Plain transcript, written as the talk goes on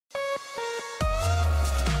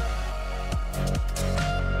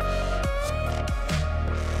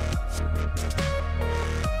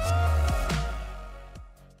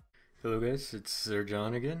Hello guys, it's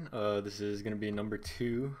ZirJohn again. This is going to be number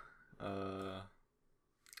 2,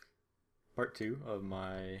 part 2 of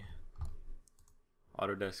my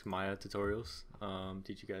Autodesk Maya tutorials.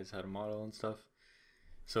 Teach you guys how to model and stuff.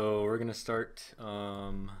 So we're going to start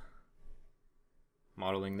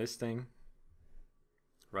modeling this thing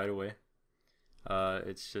right away.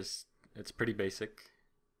 It's pretty basic.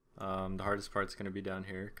 The hardest part's going to be down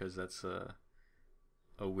here because that's a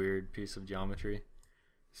weird piece of geometry.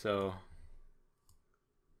 So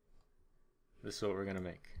this is what we're gonna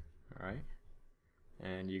make, alright?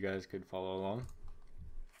 And you guys could follow along.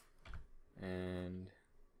 And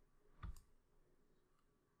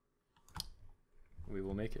we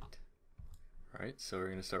will make it. Alright, so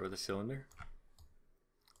we're gonna start with a cylinder.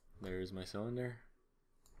 There's my cylinder.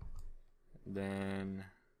 Then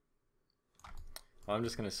I'm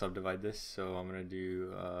just gonna subdivide this, so I'm gonna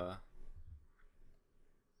do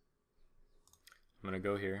I'm going to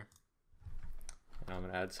go here and I'm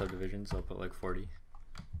going to add subdivisions. I'll put like 40. You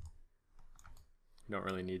don't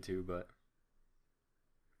really need to, but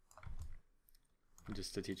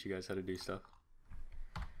just to teach you guys how to do stuff.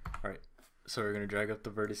 Alright, so we're going to drag up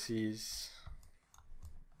the vertices.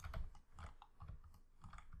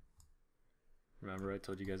 Remember I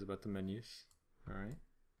told you guys about the menus. Alright.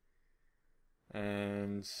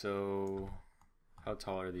 And so how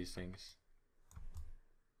tall are these things?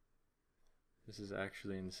 This is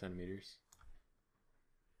actually in centimeters.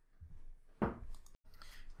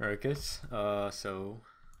 Alright guys, so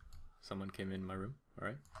someone came in my room,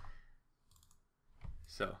 alright?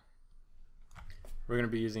 So, we're going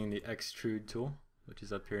to be using the extrude tool, which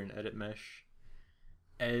is up here in edit mesh.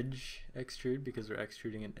 Edge extrude, because we're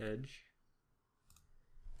extruding an edge.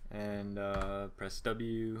 And press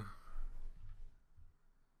W.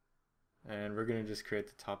 And we're going to just create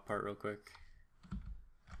the top part real quick.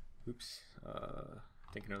 Oops,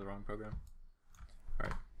 thinking of the wrong program.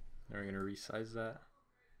 Alright, now we're going to resize that.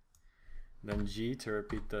 Then G to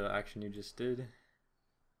repeat the action you just did.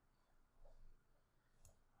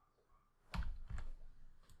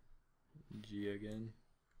 G again.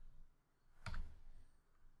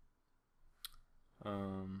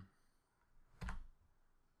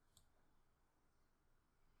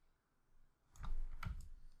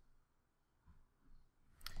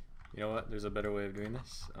 You know what? There's a better way of doing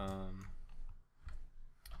this. I'm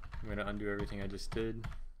going to undo everything I just did.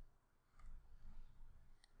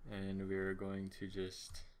 And we're going to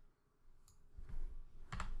just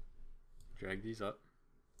drag these up.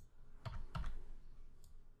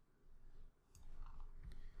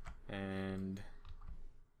 And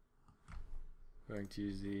we're going to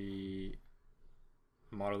use the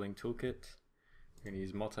modeling toolkit. We're going to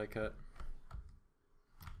use multi-cut.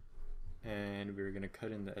 And we're going to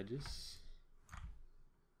cut in the edges.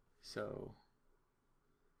 So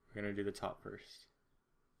we're going to do the top first.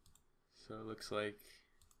 So it looks like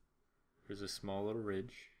there's a small little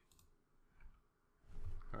ridge.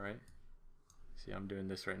 Alright. See, I'm doing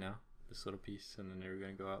this right now. This little piece, and then they're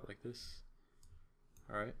going to go out like this.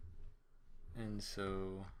 Alright. And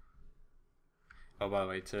so, oh, by the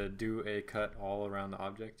way, to do a cut all around the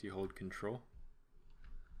object, you hold Control.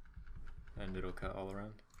 And it'll cut all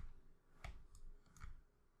around.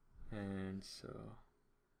 And so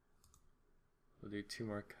we'll do 2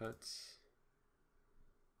 more cuts,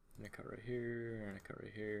 and a cut right here, and a cut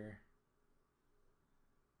right here.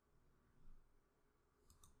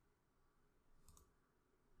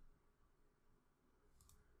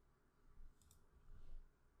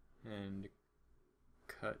 And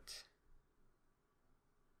cut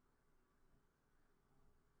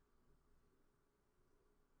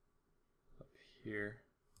up here.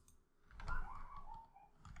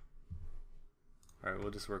 Alright,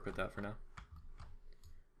 we'll just work with that for now.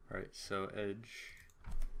 Alright, so edge,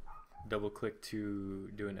 double click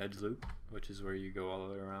to do an edge loop, which is where you go all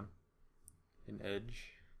the way around in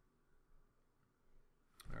edge.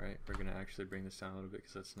 Alright, we're going to actually bring this down a little bit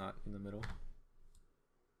because that's not in the middle.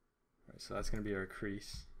 Alright, so that's going to be our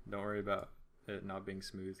crease. Don't worry about it not being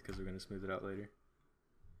smooth because we're going to smooth it out later.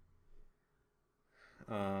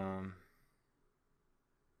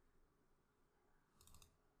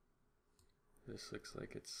 This looks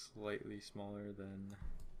like it's slightly smaller than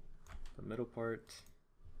the middle part.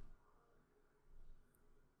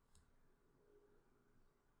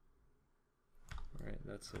 Alright,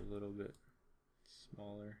 that's a little bit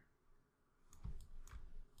smaller.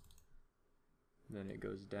 Then it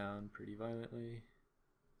goes down pretty violently.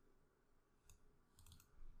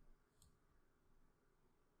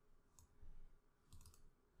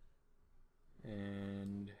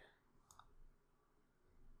 And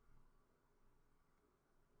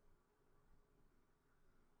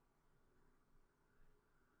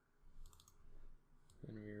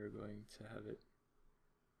going to have it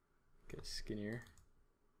get skinnier.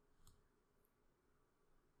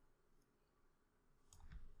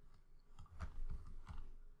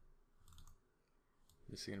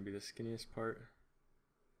 This is going to be the skinniest part.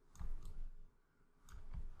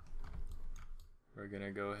 We're going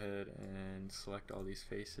to go ahead and select all these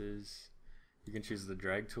faces. You can choose the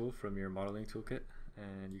drag tool from your modeling toolkit,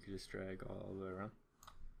 and you can just drag all the way around.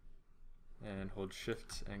 And hold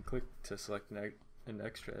shift and click to select an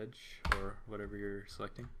extra edge or whatever you're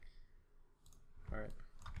selecting. Alright.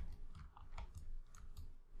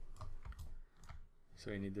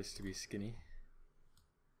 So we need this to be skinny.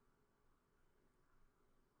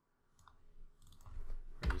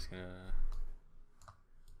 We're just gonna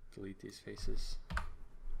delete these faces.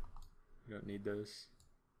 We don't need those.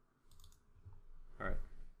 Alright.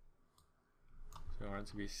 So I want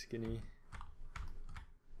it to be skinny.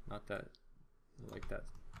 Not that, like that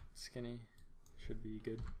skinny. Should be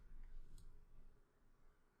good.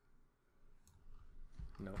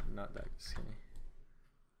 No, not that skinny.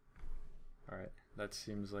 Alright, that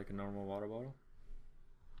seems like a normal water bottle.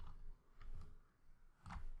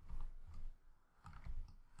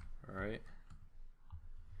 Alright.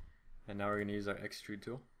 And now we're going to use our extrude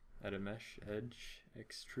tool. Edit mesh, edge,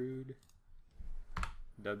 extrude,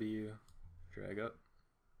 W, drag up.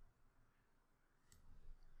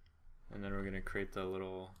 And then we're going to create the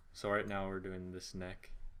little, so right now we're doing this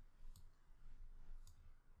neck.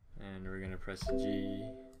 And we're going to press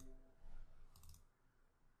G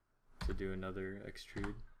to do another extrude.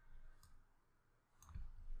 I'm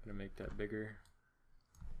going to make that bigger.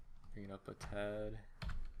 Bring it up a tad.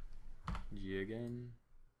 G again.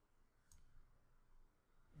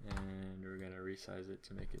 And we're going to resize it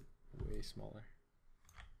to make it way smaller.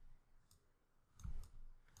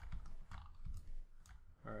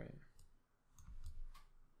 Alright.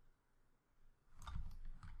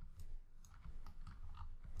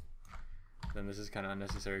 Then this is kind of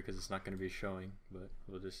unnecessary because it's not going to be showing, but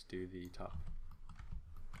we'll just do the top.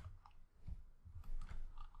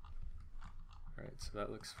 Alright, so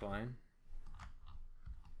that looks fine.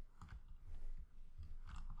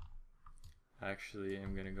 Actually,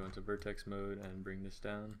 I'm going to go into vertex mode and bring this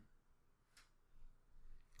down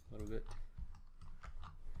a little bit.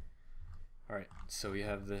 Alright, so we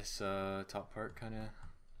have this top part kind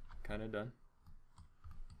of done.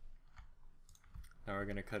 Now we're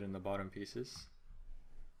going to cut in the bottom pieces.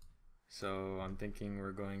 So I'm thinking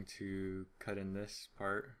we're going to cut in this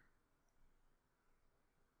part,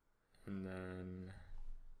 and then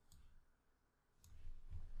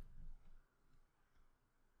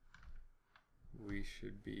we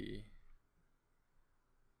should be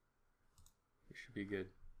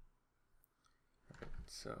good. Alright,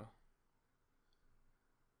 so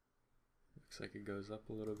looks like it goes up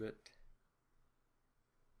a little bit.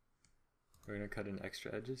 We're going to cut in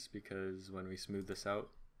extra edges because when we smooth this out,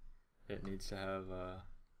 it needs to have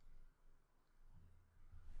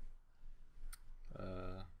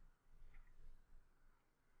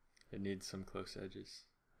it needs some close edges.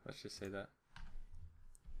 Let's just say that.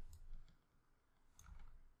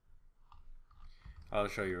 I'll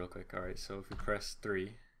show you real quick. Alright, so if we press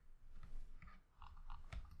 3,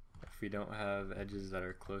 if we don't have edges that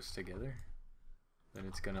are close together, then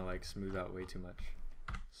it's going to like smooth out way too much.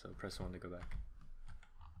 So press 1 to go back.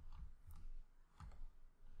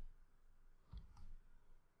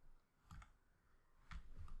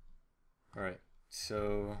 Alright,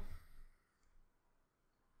 so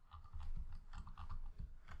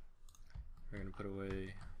we're going to put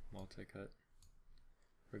away multi-cut.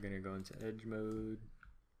 We're going to go into edge mode,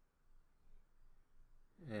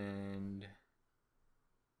 and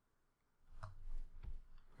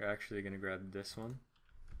we're actually going to grab this one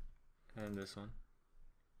and this one,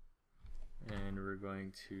 and we're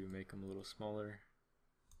going to make them a little smaller.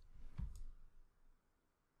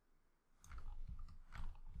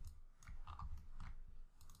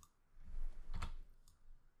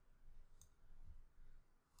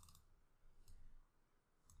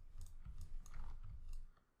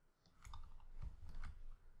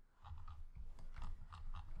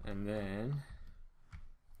 And then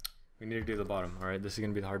we need to do the bottom. Alright, this is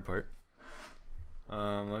going to be the hard part.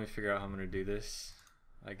 Let me figure out how I'm going to do this.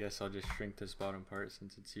 I guess I'll just shrink this bottom part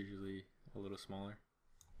since it's usually a little smaller.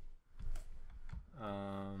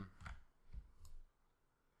 Alright,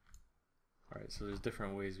 so there's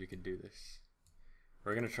different ways we could do this.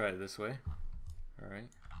 We're going to try it this way. Alright.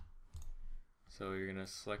 So you're going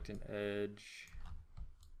to select an edge.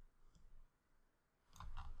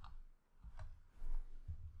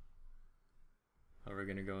 We're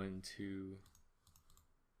going to go into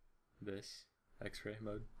this X-ray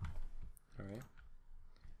mode. Alright.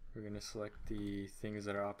 we're going to select the things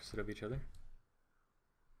that are opposite of each other.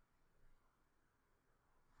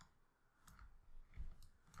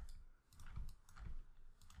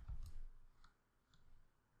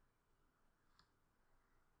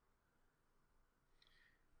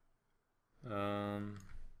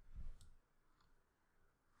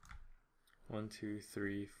 One, 2,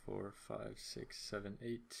 3, 4, 5, 6, 7,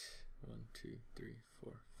 8. 1, 2, 3,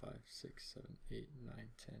 4, 5, 6, 7, 8, 9,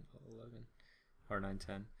 10, 11. Or 9,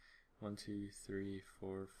 10. 1, 2, 3,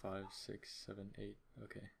 4, 5, 6, 7, 8.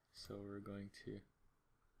 Okay, so we're going to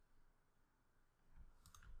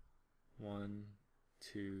 1,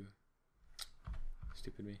 2.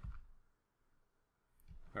 Stupid me.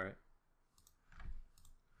 Alright.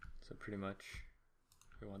 So pretty much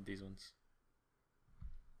we want these ones.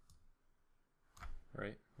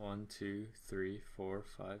 Right, 1, 2, 3, 4,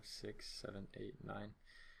 5, 6, 7, 8, 9.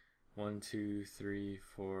 1, 2, 3,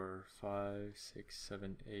 4, 5, 6,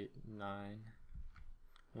 7, 8, 9.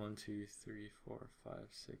 1, 2, 3, 4, 5,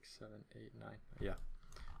 6, 7, 8, 9. Yeah.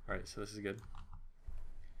 Alright, so this is good.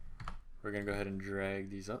 We're going to go ahead and drag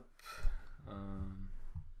these up.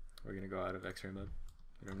 We're going to go out of X-ray mode.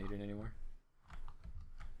 We don't need it anymore.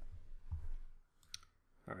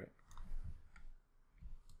 Alright.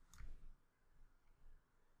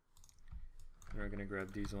 And we're going to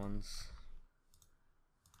grab these ones.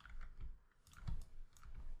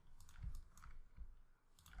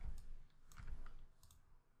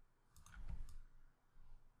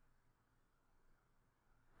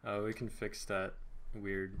 We can fix that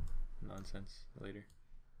weird nonsense later.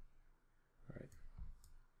 Alright.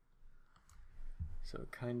 So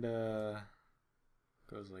it kinda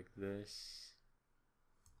goes like this.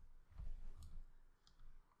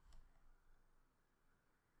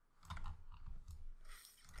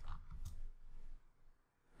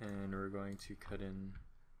 And we're going to cut in.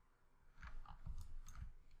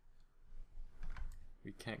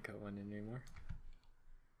 We can't cut one in anymore.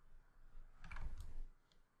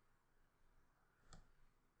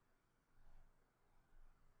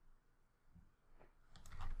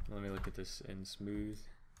 Let me look at this in smooth.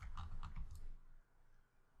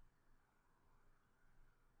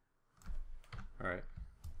 Alright.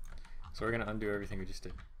 So we're going to undo everything we just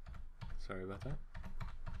did. Sorry about that.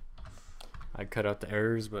 I cut out the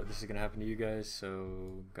errors, but this is going to happen to you guys,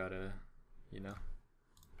 so gotta, you know,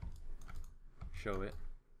 show it.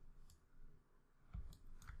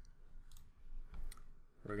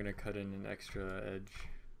 We're going to cut in an extra edge.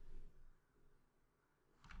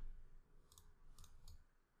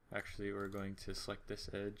 Actually, we're going to select this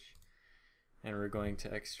edge and we're going to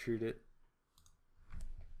extrude it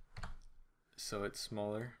so it's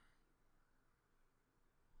smaller.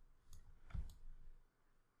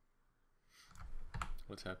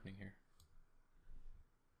 What's happening here?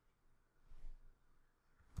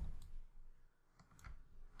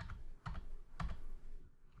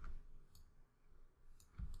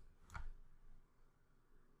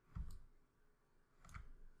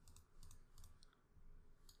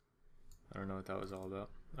 I don't know what that was all about.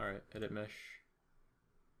 Alright, edit mesh,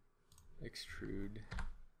 extrude,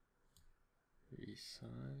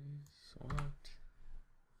 resize. What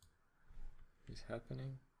is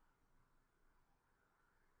happening?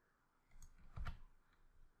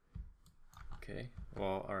 Okay,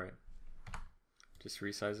 well, alright. Just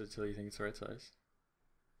resize it till you think it's the right size.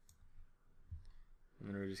 And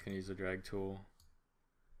then we're just going to use the drag tool.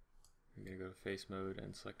 We're going to go to face mode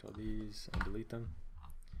and select all these and delete them.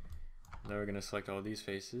 Now we're going to select all these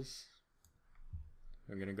faces.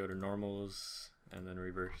 We're going to go to normals and then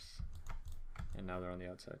reverse. And now they're on the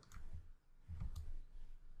outside.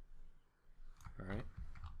 Alright.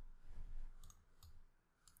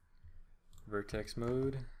 Vertex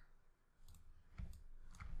mode.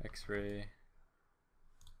 X-ray.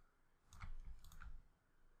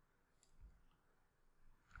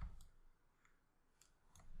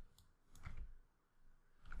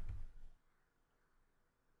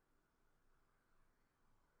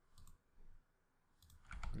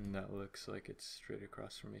 And that looks like it's straight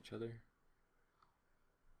across from each other.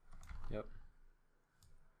 Yep.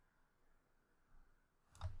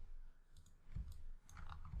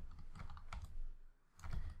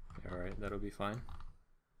 Alright, that'll be fine.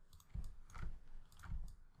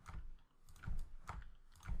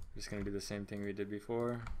 Just going to do the same thing we did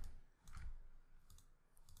before.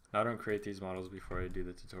 I don't create these models before I do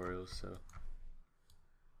the tutorials, so.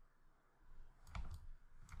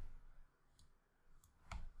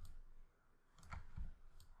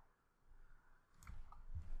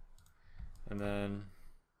 And then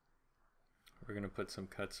we're going to put some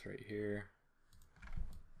cuts right here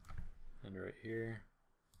and right here.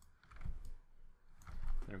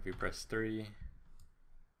 And if we press 3,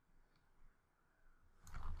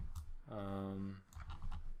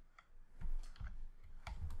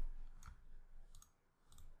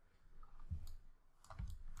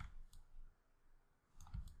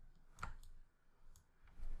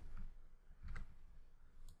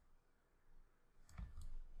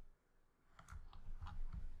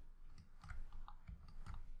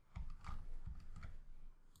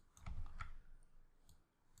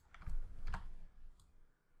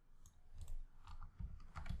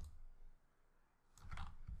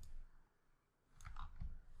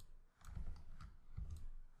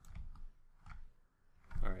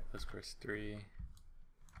 alright, let's press 3.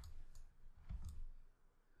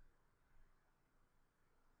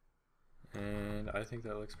 And I think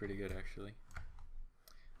that looks pretty good actually.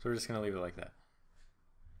 So we're just going to leave it like that.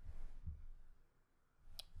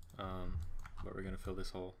 But we're going to fill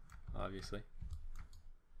this hole, obviously.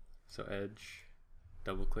 So edge,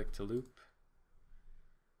 double click to loop,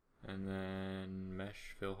 and then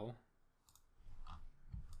mesh, fill hole.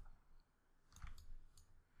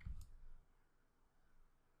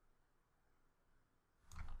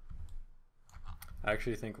 I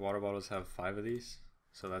actually think water bottles have 5 of these,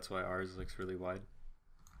 so that's why ours looks really wide,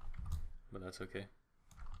 but that's okay.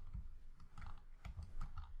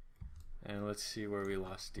 And let's see where we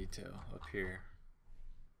lost detail, up here.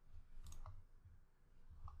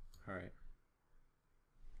 Alright.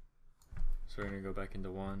 So we're going to go back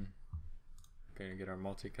into 1, going to get our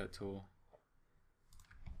multi-cut tool,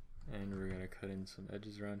 and we're going to cut in some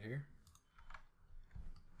edges around here.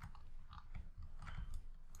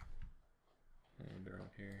 And around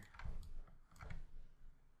here.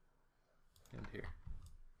 And here.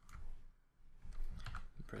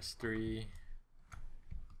 Press 3.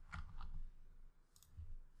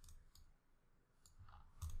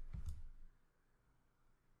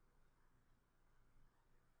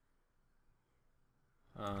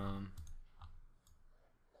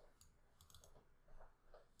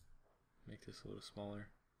 Make this a little smaller.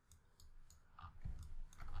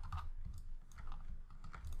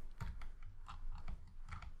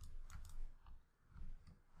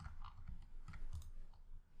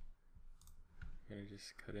 I'm gonna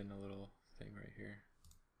just cut in a little thing right here.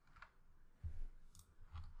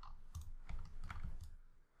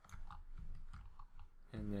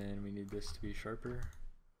 And then we need this to be sharper.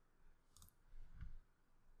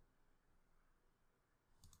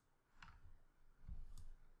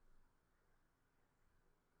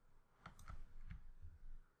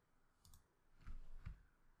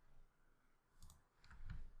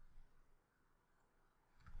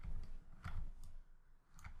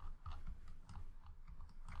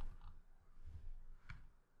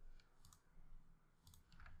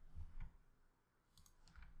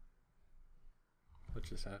 What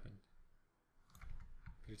just happened?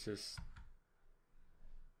 It's just...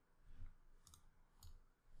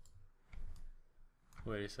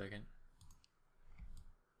 Wait a second.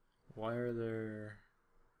 Why are there...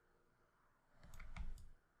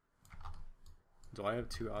 Do I have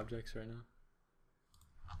 2 objects right now?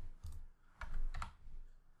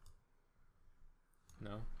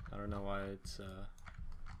 No? I don't know why it's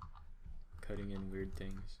cutting in weird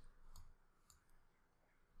things.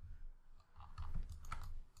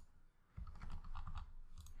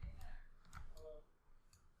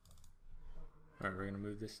 Alright, we're going to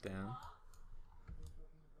move this down.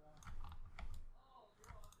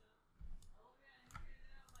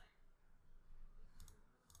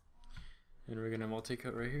 And we're going to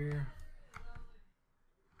multi-cut right here.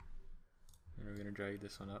 And we're going to drag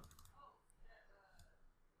this one up.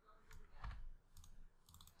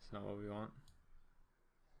 It's not what we want.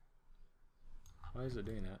 Why is it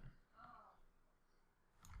doing that?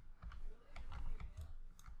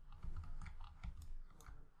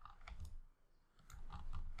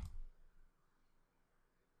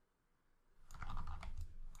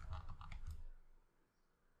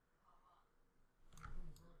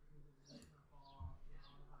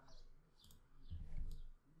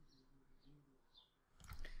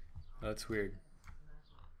 That's weird.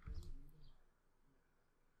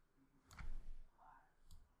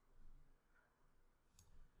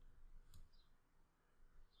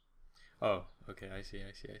 Oh, okay, I see.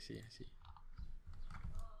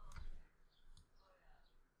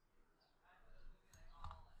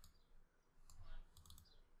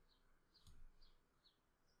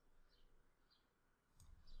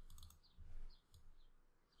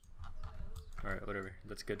 Alright, whatever,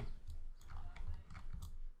 that's good.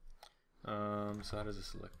 So how does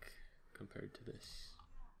this look compared to this?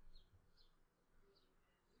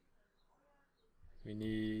 We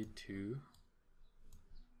need to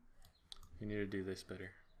do this better.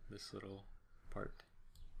 this little part.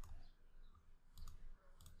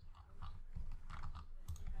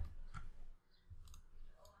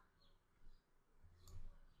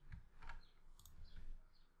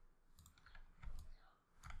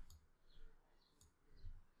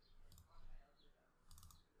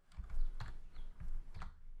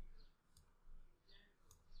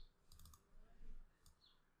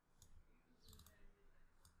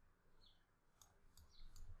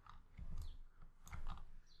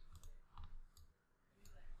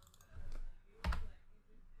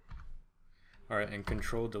 Alright, and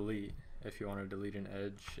control delete if you want to delete an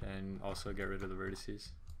edge and also get rid of the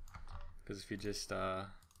vertices. Because if you just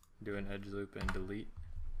do an edge loop and delete,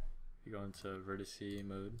 you go into vertice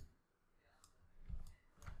mode,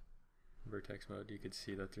 vertex mode, you could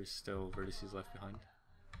see that there's still vertices left behind.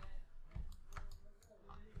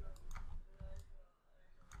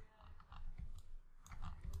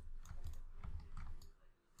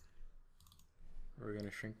 We're going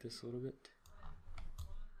to shrink this a little bit.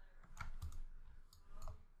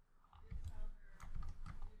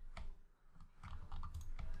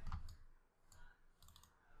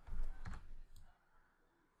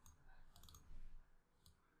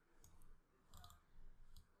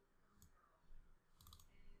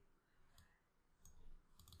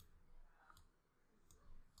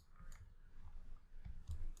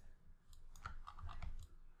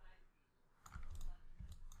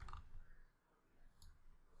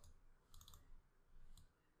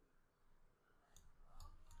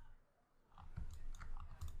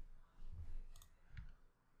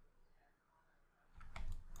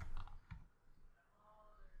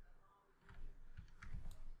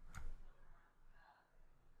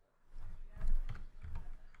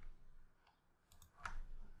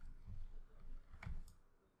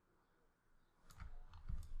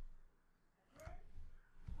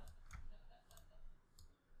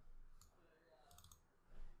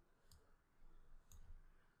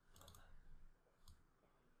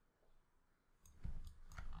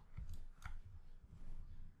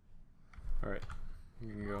 Alright,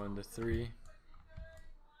 you can go into 3.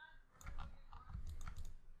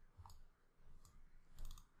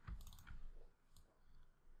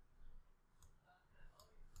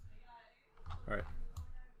 Alright.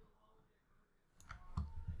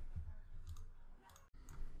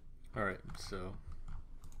 Alright, so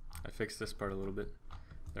I fixed this part a little bit.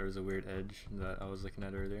 There was a weird edge that I was looking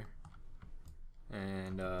at earlier.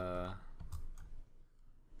 And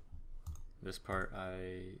this part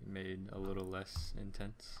I made a little less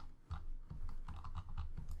intense.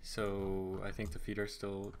 So I think the feet are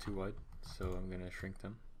still too wide, so I'm going to shrink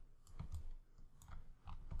them.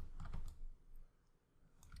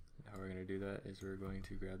 How we're going to do that is we're going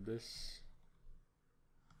to grab this,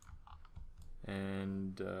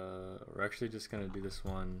 and we're actually just going to do this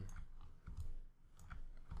one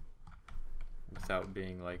without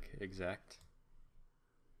being like exact.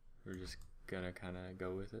 We're just going to kind of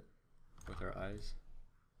go with it with our eyes.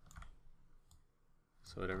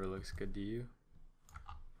 So whatever looks good to you,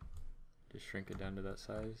 just shrink it down to that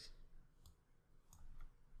size.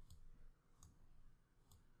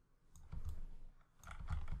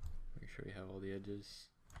 Make sure we have all the edges.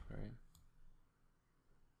 Alright.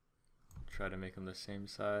 Try to make them the same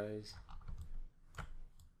size.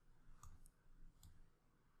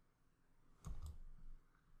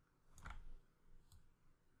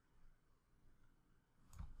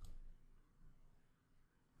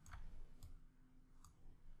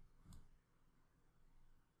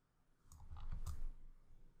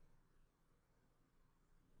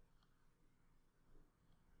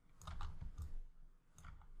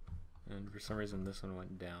 And for some reason this one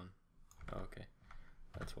went down. Oh, okay,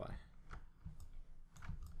 that's why.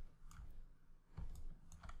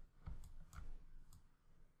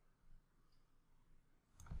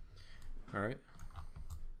 Alright,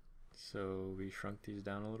 so we shrunk these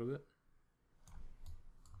down a little bit.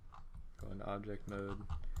 Go into object mode,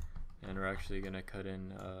 and we're actually going to cut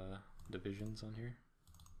in divisions on here.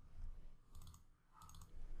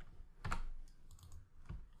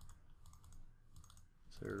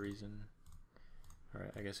 Is there a reason?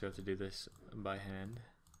 Alright, I guess we have to do this by hand.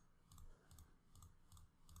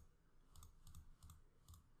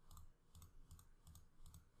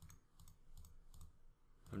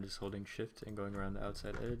 I'm just holding shift and going around the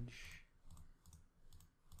outside edge.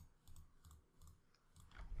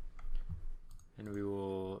 And we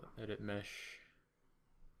will edit mesh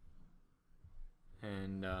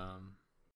and